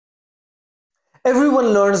Everyone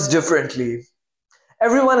learns differently.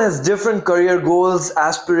 Everyone has different career goals,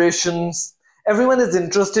 aspirations. Everyone is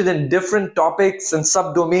interested in different topics and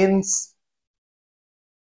subdomains.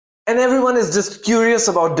 And everyone is just curious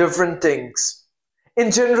about different things. In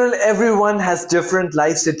general, everyone has different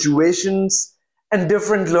life situations and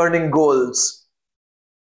different learning goals.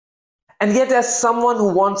 And yet, as someone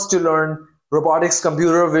who wants to learn robotics,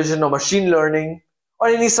 computer vision, or machine learning, or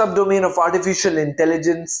any subdomain of artificial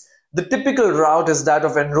intelligence, the typical route is that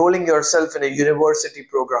of enrolling yourself in a university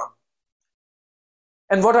program.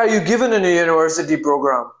 And what are you given in a university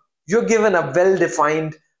program? You're given a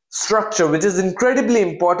well-defined structure, which is incredibly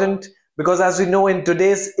important because, as we know, in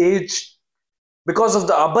today's age, because of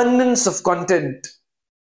the abundance of content,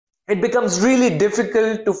 it becomes really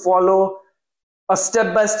difficult to follow a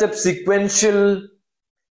step-by-step sequential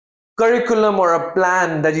curriculum or a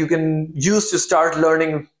plan that you can use to start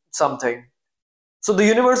learning something. So the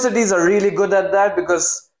universities are really good at that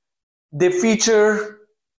because they feature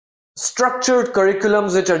structured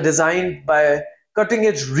curriculums which are designed by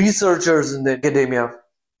cutting-edge researchers in the academia.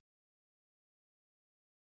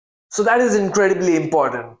 So that is incredibly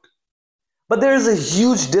important. But there is a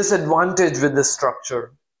huge disadvantage with this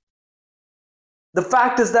structure. The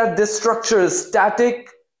fact is that this structure is static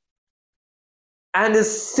and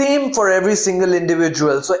is same for every single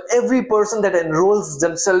individual. So every person that enrolls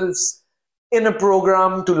themselves in a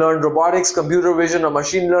program to learn robotics, computer vision, or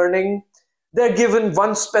machine learning, they're given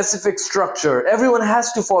one specific structure. Everyone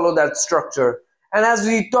has to follow that structure. And as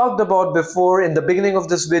we talked about before in the beginning of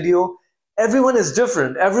this video, everyone is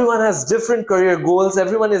different. Everyone has different career goals.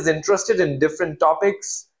 Everyone is interested in different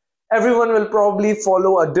topics. Everyone will probably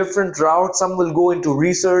follow a different route. Some will go into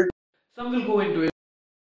research. Some will go into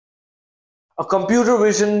a computer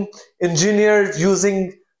vision engineer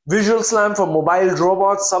using Visual Slam for mobile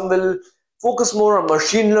robots. Some will focus more on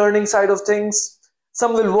machine learning side of things.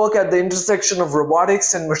 Some will work at the intersection of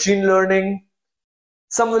robotics and machine learning.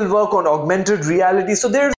 Some will work on augmented reality. So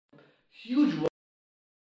there's huge work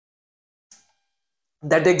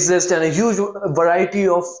that exists and a huge variety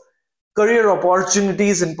of career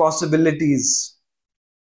opportunities and possibilities.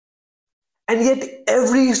 And yet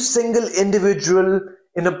every single individual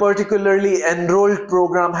in a particularly enrolled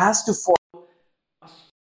program has to follow.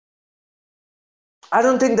 I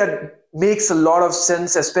don't think that makes a lot of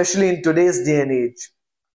sense, especially in today's day and age.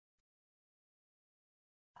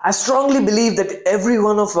 I strongly believe that every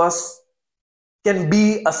one of us can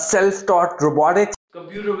be a self-taught robotics,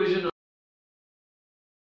 computer vision,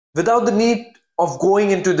 without the need of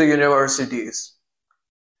going into the universities.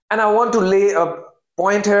 And I want to lay a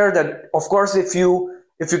point here that, of course, if you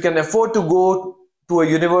can afford to go to a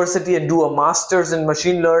university and do a master's in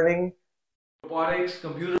machine learning, robotics,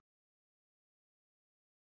 computer,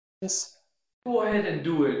 go ahead and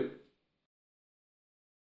do it.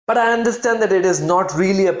 But I understand that it is not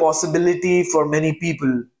really a possibility for many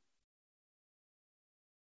people.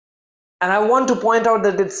 And I want to point out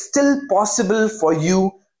that it's still possible for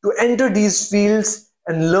you to enter these fields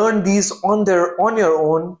and learn these on your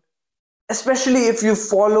own, especially if you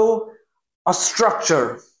follow a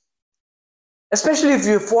structure. Especially if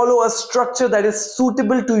you follow a structure that is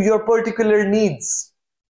suitable to your particular needs.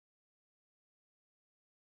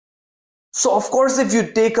 So of course, if you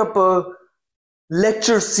take up a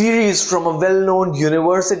lecture series from a well-known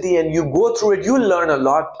university and you go through it, you'll learn a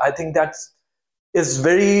lot. I think that is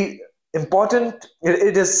very important.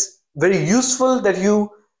 It is very useful that you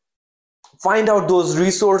find out those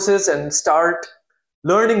resources and start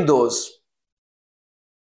learning those.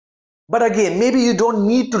 But again, maybe you don't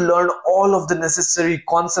need to learn all of the necessary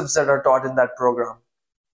concepts that are taught in that program.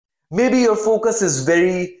 Maybe your focus is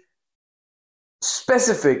very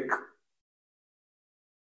specific.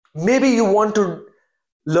 Maybe you want to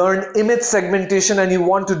learn image segmentation and you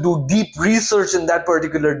want to do deep research in that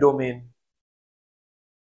particular domain.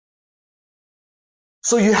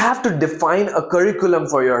 So you have to define a curriculum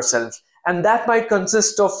for yourself, and that might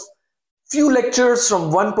consist of few lectures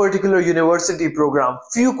from one particular university program,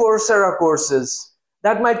 few Coursera courses.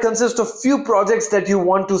 That might consist of few projects that you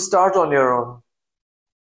want to start on your own.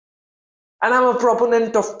 And I'm a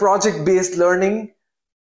proponent of project-based learning.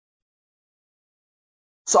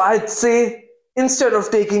 So I'd say instead of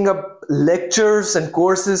taking up lectures and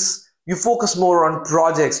courses, you focus more on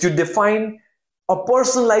projects. You define a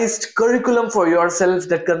personalized curriculum for yourself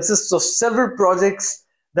that consists of several projects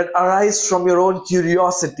that arise from your own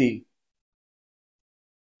curiosity.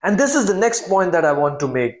 And this is the next point that I want to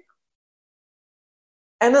make.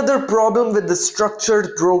 Another problem with the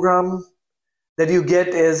structured program that you get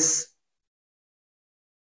is,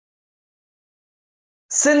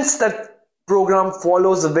 since that program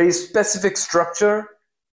follows a very specific structure.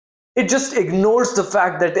 It just ignores the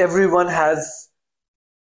fact that everyone has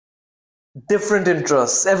different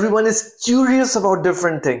interests. Everyone is curious about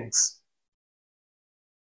different things.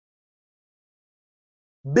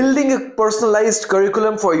 Building a personalized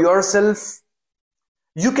curriculum for yourself,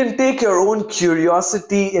 you can take your own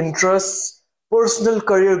curiosity, interests, personal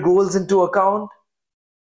career goals into account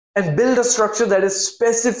and build a structure that is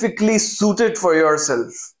specifically suited for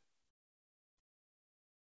yourself.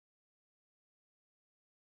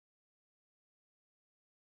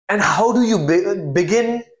 And how do you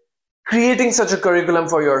begin creating such a curriculum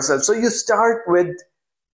for yourself? So you start with,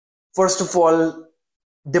 first of all,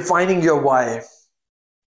 defining your why.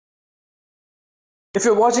 If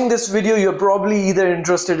you're watching this video, you're probably either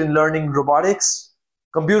interested in learning robotics,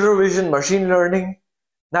 computer vision, machine learning,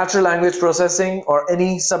 natural language processing, or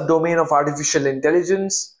any subdomain of artificial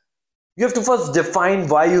intelligence. You have to first define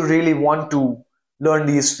why you really want to learn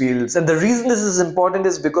these fields. And the reason this is important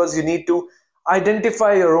is because you need to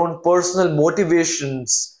identify your own personal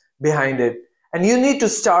motivations behind it. And you need to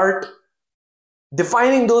start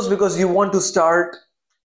defining those because you want to start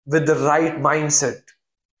with the right mindset.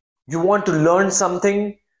 You want to learn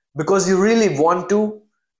something because you really want to,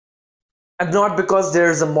 and not because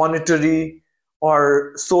there's a monetary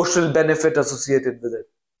or social benefit associated with it.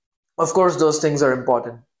 Of course, those things are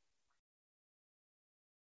important.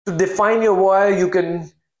 To define your why, you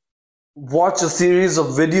can watch a series of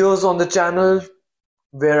videos on the channel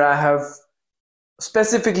where I have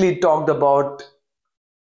specifically talked about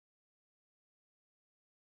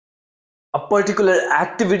a particular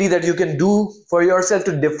activity that you can do for yourself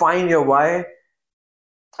to define your why.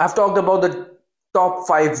 I've talked about the top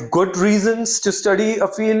 5 good reasons to study a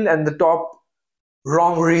field and the top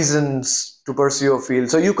wrong reasons to pursue a field.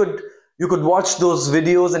 So you could watch those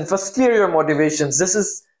videos and first clear your motivations.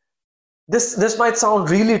 This might sound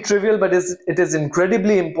really trivial, but it is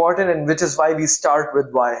incredibly important, and which is why we start with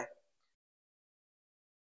why.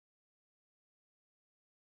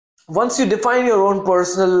 Once you define your own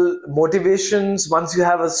personal motivations, once you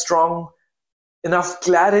have a strong enough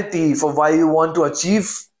clarity for why you want to achieve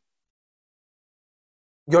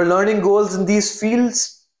your learning goals in these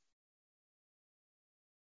fields,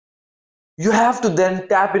 you have to then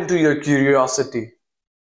tap into your curiosity.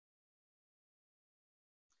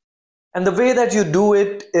 And the way that you do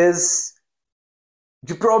it is,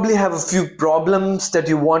 you probably have a few problems that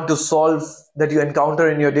you want to solve that you encounter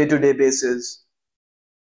in your day-to-day basis.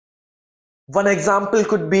 One example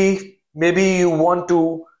could be, maybe you want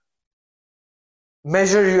to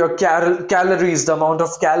measure your calories, the amount of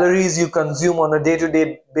calories you consume on a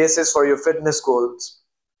day-to-day basis for your fitness goals.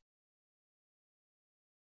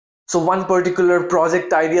 So one particular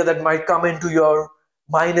project idea that might come into your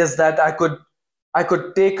mind is that I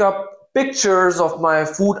could take up pictures of my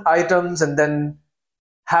food items and then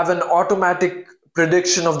have an automatic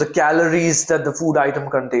prediction of the calories that the food item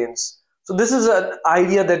contains. So this is an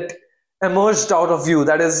idea that emerged out of you,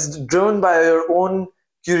 that is driven by your own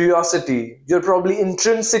curiosity. You're probably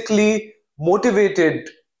intrinsically motivated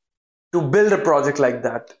to build a project like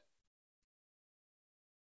that.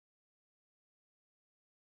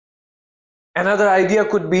 Another idea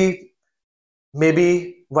could be,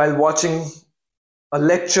 maybe while watching a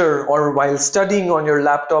lecture or while studying on your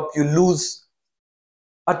laptop, you lose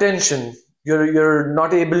attention. You're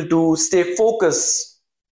not able to stay focused.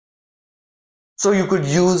 So you could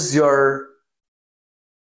use your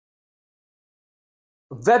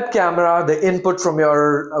web camera, the input from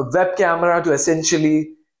your web camera, to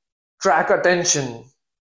essentially track your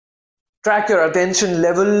attention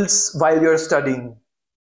levels while you're studying.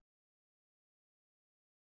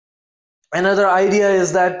 Another idea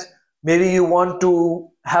is that maybe you want to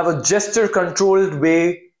have a gesture controlled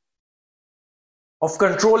way of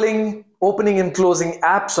controlling opening and closing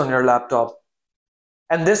apps on your laptop.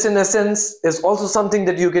 And this, in essence, is also something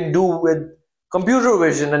that you can do with computer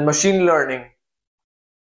vision and machine learning.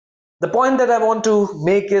 The point that I want to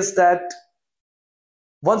make is that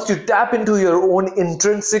once you tap into your own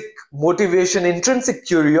intrinsic motivation, intrinsic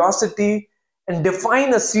curiosity, and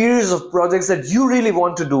define a series of projects that you really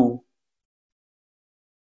want to do,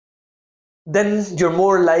 then you're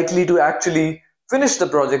more likely to actually finish the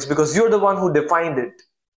projects because you're the one who defined it.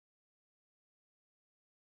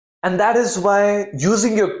 And that is why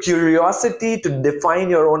using your curiosity to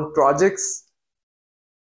define your own projects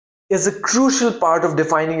is a crucial part of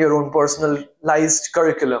defining your own personalized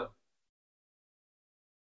curriculum.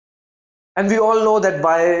 And we all know that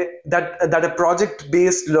that a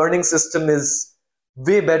project-based learning system is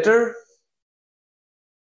way better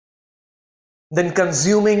than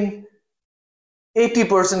consuming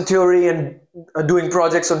 80% theory and doing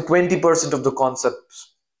projects on 20% of the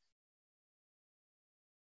concepts.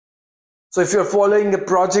 So if you're following a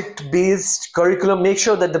project-based curriculum, make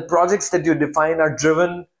sure that the projects that you define are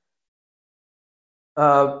driven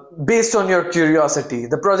based on your curiosity.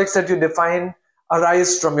 The projects that you define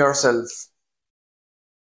arise from yourself.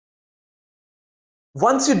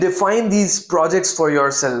 Once you define these projects for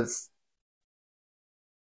yourself,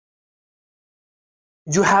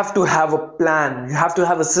 you have to have a plan. You have to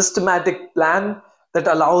have a systematic plan that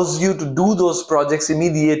allows you to do those projects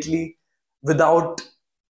immediately without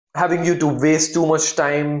having you to waste too much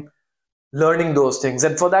time learning those things.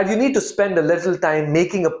 And for that, you need to spend a little time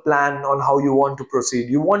making a plan on how you want to proceed.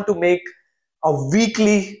 You want to make a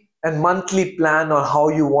weekly and monthly plan on how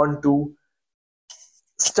you want to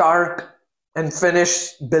start and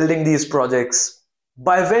finish building these projects.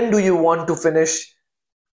 By when do you want to finish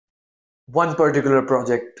one particular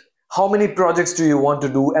project? How many projects do you want to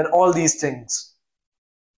do? And all these things.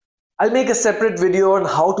 I'll make a separate video on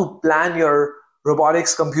how to plan your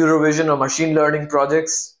robotics, computer vision, or machine learning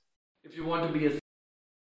projects. If you want to be an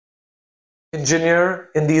engineer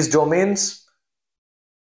in these domains.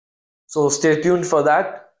 So stay tuned for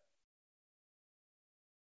that.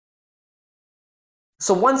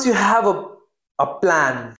 So once you have a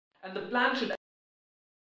plan, and the plan should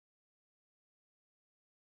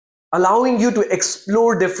allowing you to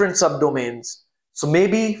explore different subdomains. So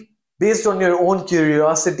maybe based on your own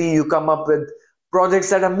curiosity, you come up with projects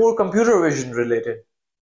that are more computer vision related.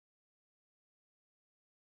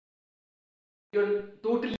 You're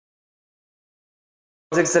totally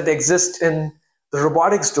projects that exist in the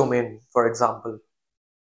robotics domain, for example.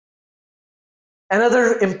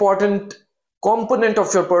 Another important component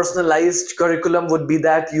of your personalized curriculum would be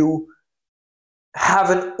that you have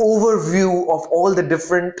an overview of all the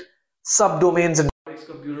different subdomains in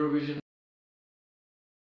computer vision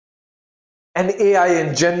and AI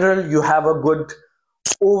in general. You have a good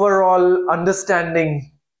overall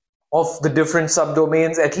understanding of the different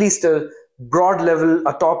subdomains, at least a broad level,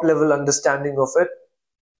 a top level understanding of it.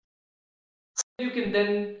 You can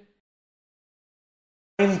then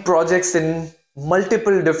find projects in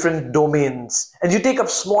multiple different domains, and you take up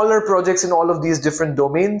smaller projects in all of these different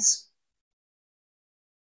domains,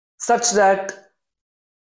 such that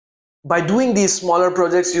by doing these smaller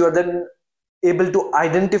projects, you are then able to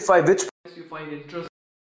identify which projects you find interesting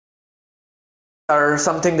are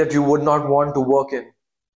something that you would not want to work in.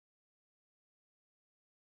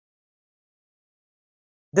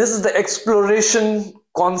 This is the exploration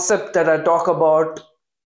concept that I talk about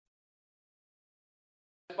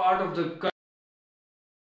as part of the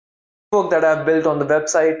work that I've built on the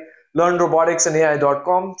website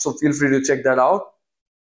learnroboticsandai.com. So feel free to check that out.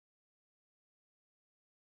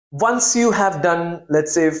 Once you have done,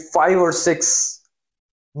 let's say, 5 or 6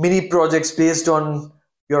 mini projects based on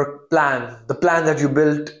your plan, the plan that you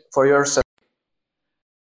built for yourself,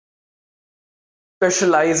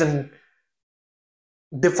 specialize and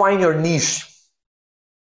define your niche.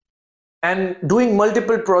 And doing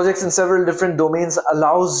multiple projects in several different domains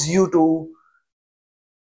allows you to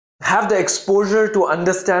have the exposure to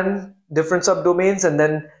understand different subdomains and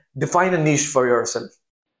then define a niche for yourself.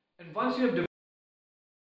 And once you have defined,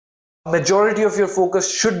 majority of your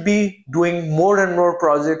focus should be doing more and more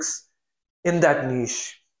projects in that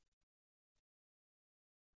niche.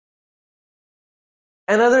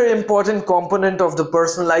 Another important component of the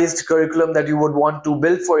personalized curriculum that you would want to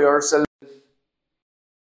build for yourself is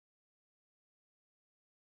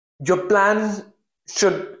your plan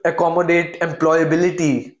should accommodate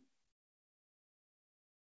employability.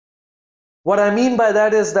 What I mean by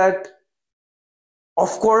that is that, of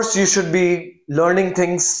course, you should be learning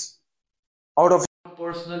things out of your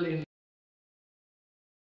personal,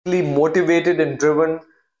 motivated and driven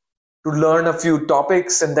to learn a few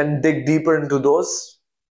topics and then dig deeper into those.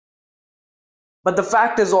 But the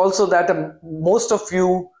fact is also that most of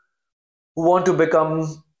you who want to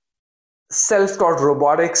become self-taught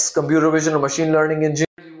robotics, computer vision, or machine learning engineers,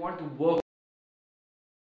 you want to work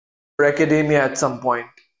for academia at some point.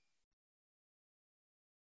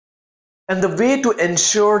 And the way to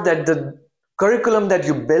ensure that the curriculum that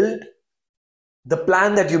you build, the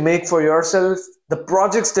plan that you make for yourself, the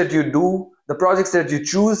projects that you do, the projects that you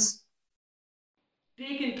choose,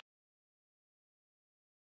 take into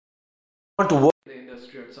want to work in the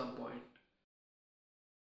industry at some point.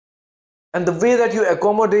 And the way that you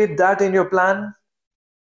accommodate that in your plan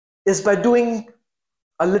is by doing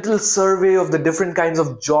a little survey of the different kinds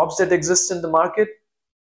of jobs that exist in the market,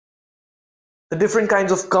 the different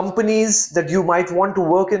kinds of companies that you might want to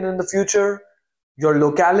work in the future, your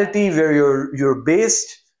locality where you're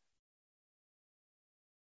based,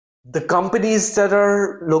 the companies that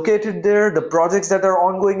are located there, the projects that are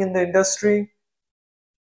ongoing in the industry,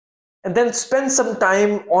 and then spend some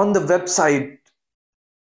time on the websites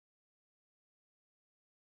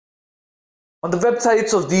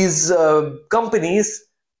of these companies,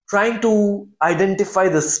 trying to identify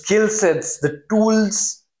the skill sets, the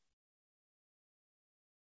tools,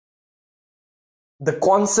 the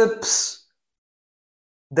concepts,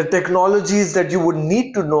 the technologies that you would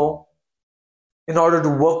need to know in order to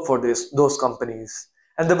work for those companies.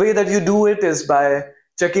 And the way that you do it is by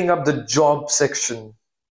checking up the job section,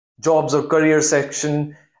 jobs or career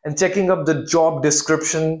section, and checking up the job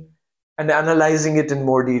description and analyzing it in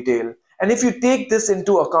more detail. And if you take this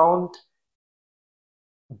into account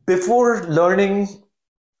before learning,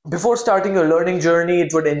 before starting your learning journey,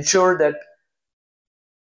 it would ensure that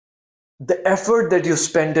the effort that you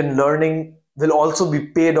spent in learning will also be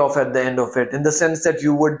paid off at the end of it, in the sense that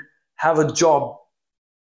you would have a job,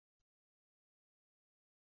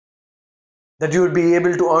 that you would be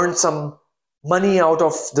able to earn some money out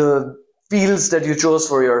of the fields that you chose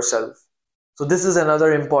for yourself. So this is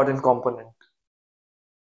another important component.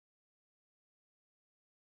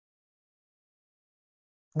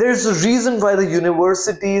 There's a reason why the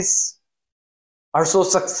universities are so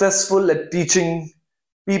successful at teaching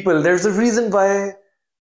people. There's a reason why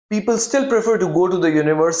people still prefer to go to the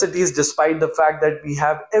universities despite the fact that we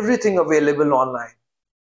have everything available online.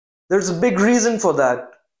 There's a big reason for that.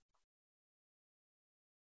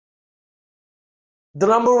 The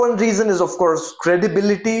number one reason is, of course,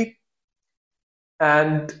 credibility.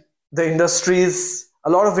 And a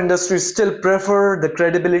lot of industries still prefer the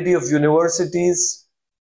credibility of universities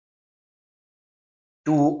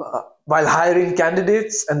to while hiring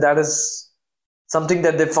candidates, and that is something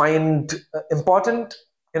that they find important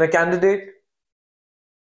in a candidate.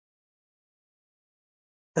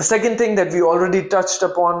 The second thing that we already touched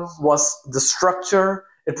upon was the structure.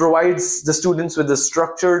 It provides the students with a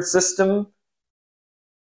structured system.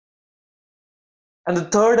 And the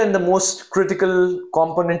third and the most critical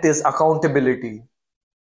component is accountability.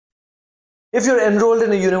 If you're enrolled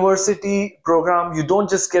in a university program, you don't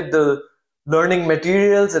just get the learning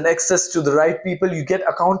materials and access to the right people, you get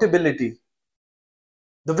accountability.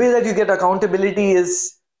 The way that you get accountability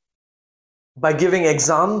is by giving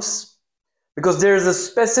exams, because there is a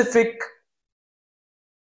specific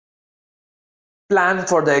plan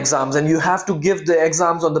for the exams, and you have to give the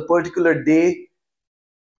exams on the particular day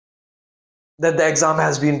that the exam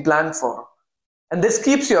has been planned for. And this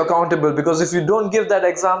keeps you accountable, because if you don't give that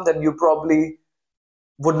exam, then you probably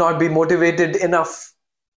would not be motivated enough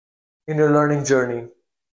in your learning journey.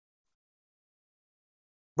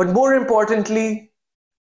 But more importantly,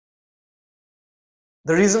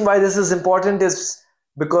 the reason why this is important is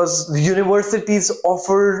because the universities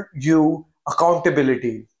offer you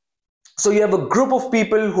accountability. So you have a group of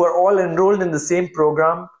people who are all enrolled in the same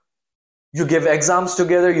program. You give exams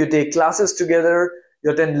together, you take classes together, you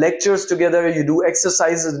attend lectures together, you do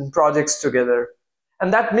exercises and projects together.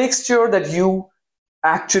 And that makes sure that you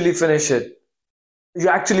actually finish it. You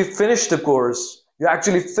actually finish the course, you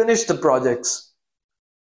actually finish the projects,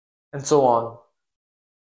 and so on.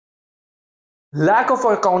 Lack of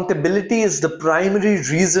accountability is the primary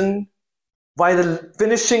reason why the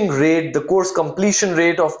finishing rate, the course completion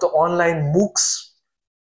rate of the online MOOCs,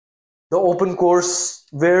 the open course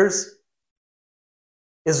wares,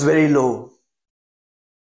 is very low.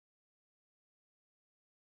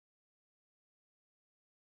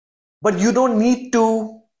 But you don't need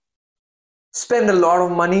to spend a lot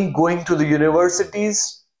of money going to the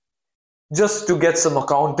universities just to get some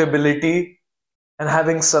accountability and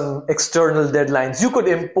having some external deadlines. You could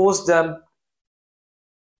impose the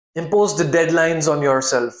deadlines on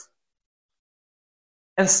yourself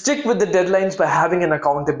and stick with the deadlines by having an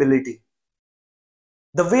accountability.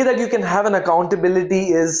 The way that you can have an accountability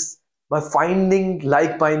is by finding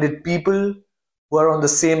like-minded people who are on the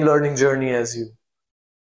same learning journey as you.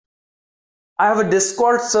 I have a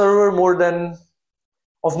Discord server of more than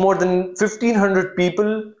 1,500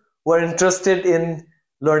 people who are interested in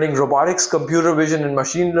learning robotics, computer vision, and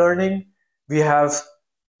machine learning. We have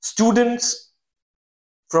students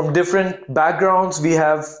from different backgrounds. We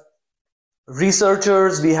have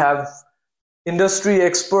researchers, we have industry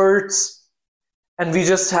experts, and we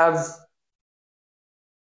just have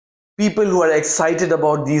people who are excited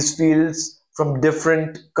about these fields from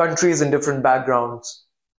different countries and different backgrounds.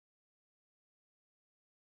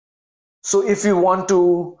 So if you want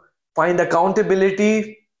to find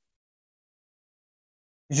accountability,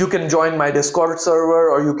 you can join my Discord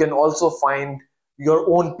server, or you can also find your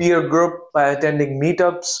own peer group by attending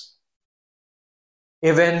meetups,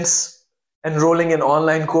 events, enrolling in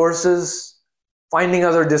online courses, finding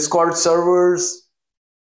other Discord servers.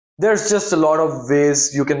 There's just a lot of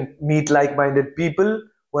ways you can meet like-minded people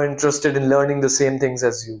who are interested in learning the same things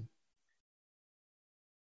as you.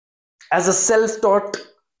 As a self-taught,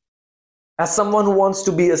 as someone who wants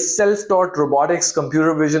to be a self-taught robotics,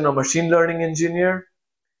 computer vision, or machine learning engineer,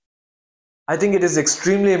 I think it is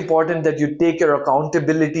extremely important that you take your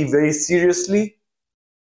accountability very seriously.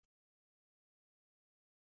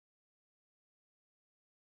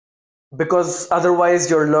 Because otherwise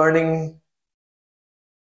your learning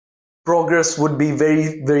progress would be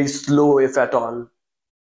very, very slow, if at all.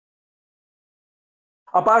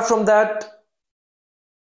 Apart from that,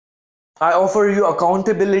 I offer you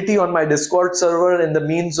accountability on my Discord server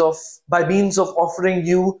by means of offering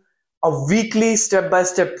you a weekly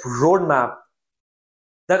step-by-step roadmap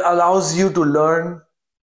that allows you to learn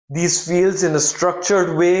these fields in a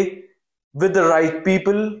structured way with the right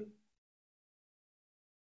people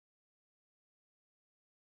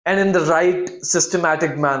and in the right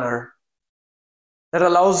systematic manner that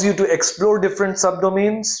allows you to explore different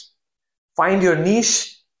subdomains, find your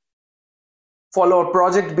niche, follow a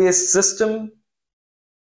project-based system,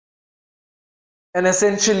 and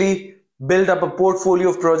essentially build up a portfolio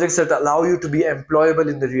of projects that allow you to be employable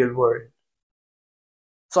in the real world.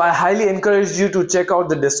 So I highly encourage you to check out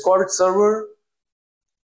the Discord server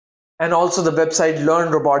and also the website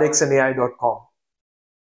learnroboticsandai.com.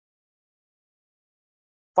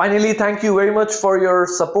 Finally, thank you very much for your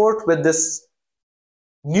support with this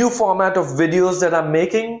new format of videos that I'm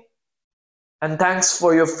making. And thanks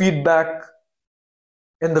for your feedback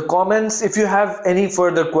in the comments. If you have any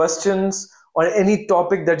further questions or any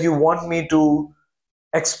topic that you want me to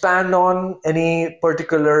expand on, any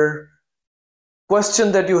particular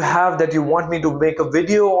question that you have that you want me to make a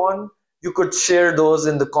video on, you could share those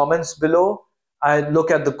in the comments below. I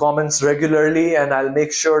look at the comments regularly and I'll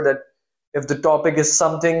make sure that if the topic is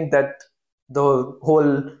something that the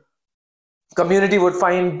whole community would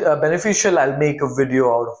find beneficial, I'll make a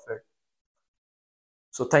video out of it.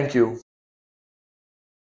 So thank you.